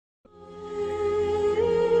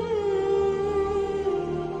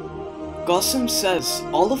Qasim says,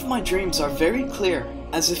 all of my dreams are very clear,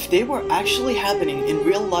 as if they were actually happening in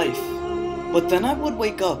real life. But then I would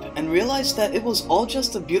wake up and realize that it was all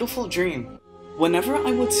just a beautiful dream. Whenever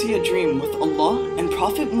I would see a dream with Allah and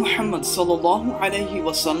Prophet Muhammad SAW,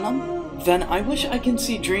 then I wish I can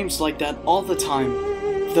see dreams like that all the time.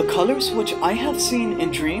 The colors which I have seen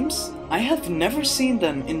in dreams, I have never seen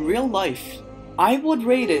them in real life. I would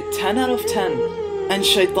rate it 10 out of 10. And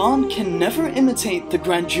shaitan can never imitate the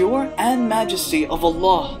grandeur and majesty of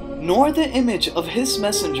Allah, nor the image of His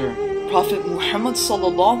messenger, Prophet Muhammad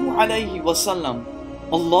SAW.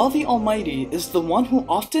 Allah the Almighty is the one who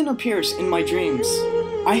often appears in my dreams.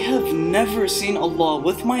 I have never seen Allah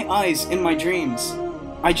with my eyes in my dreams.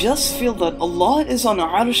 I just feel that Allah is on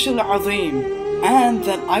Arsh al-Azim, and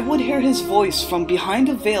that I would hear His voice from behind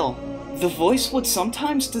a veil. The voice would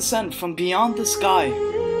sometimes descend from beyond the sky.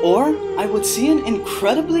 Or I would see an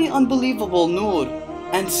incredibly unbelievable Noor,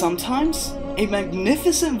 and sometimes a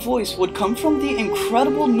magnificent voice would come from the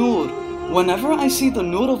incredible Noor. Whenever I see the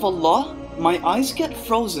Noor of Allah, my eyes get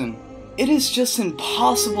frozen. It is just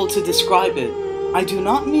impossible to describe it. I do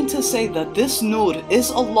not mean to say that this Noor is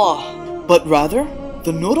Allah, but rather,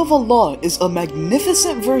 the Noor of Allah is a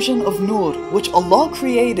magnificent version of Noor which Allah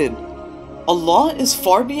created. Allah is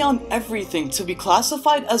far beyond everything to be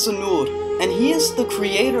classified as a Noor, and He is the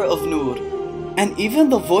creator of Noor. And even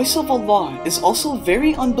the voice of Allah is also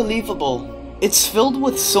very unbelievable. It's filled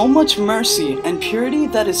with so much mercy and purity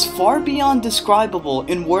that is far beyond describable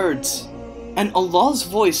in words. And Allah's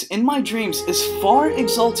voice in my dreams is far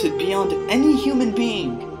exalted beyond any human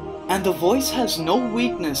being. And the voice has no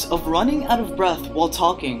weakness of running out of breath while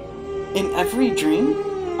talking. In every dream,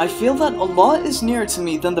 I feel that Allah is nearer to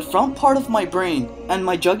me than the front part of my brain and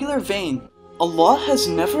my jugular vein. Allah has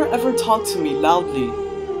never ever talked to me loudly,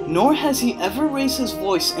 nor has He ever raised His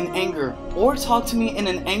voice in anger or talked to me in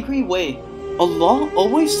an angry way. Allah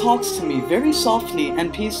always talks to me very softly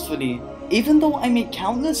and peacefully, even though I make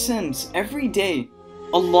countless sins every day.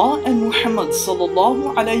 Allah and Muhammad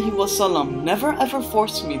SAW never ever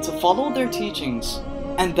forced me to follow their teachings.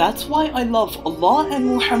 And that's why I love Allah and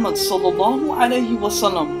Muhammad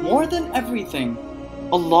SAW more than everything.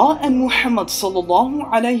 Allah and Muhammad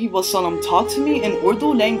SAW talk to me in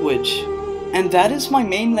Urdu language, and that is my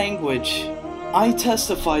main language. I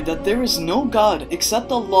testify that there is no God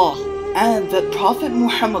except Allah, and that Prophet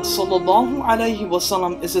Muhammad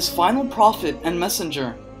SAW is His final prophet and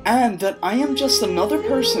messenger, and that I am just another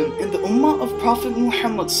person in the ummah of Prophet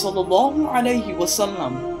Muhammad SAW,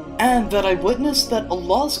 and that I witness that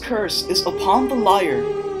Allah's curse is upon the liar.